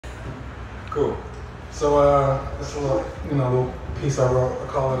Cool. So this little, little piece I wrote. I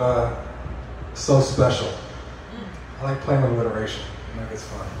call it "So Special." I like playing with alliteration. I think it's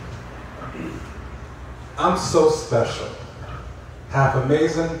fun. I'm so special, half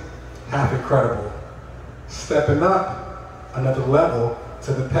amazing, half incredible. Stepping up another level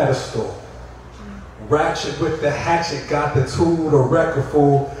to the pedestal. Ratchet with the hatchet, got the tool to wreck a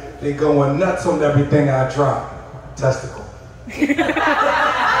fool. They going nuts on everything I drop. Testicle.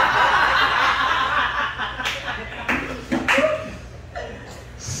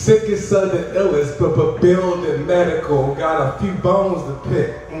 Sickest of the illest, but building medical. Got a few bones to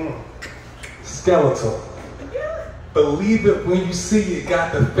pick. Skeletal. Believe it when you see it.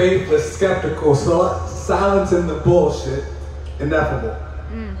 Got the faithless, skeptical. So silencing the bullshit. Ineffable.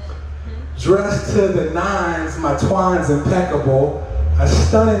 Dressed to the nines, my twine's impeccable. A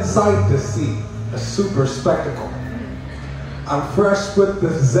stunning sight to see. A super spectacle. I'm fresh with the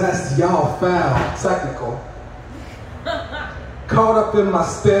zest, y'all foul, technical. Caught up in my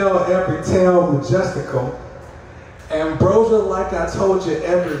stale, every tale majestical. Ambrosia, like I told you,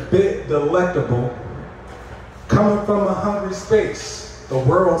 every bit delectable. Coming from a hungry space, the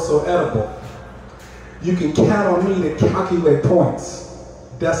world so edible. You can count on me to calculate points,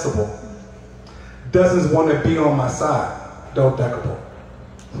 decibel. Dozens want to be on my side, dodecable.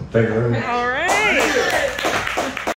 Thank you very much. All right.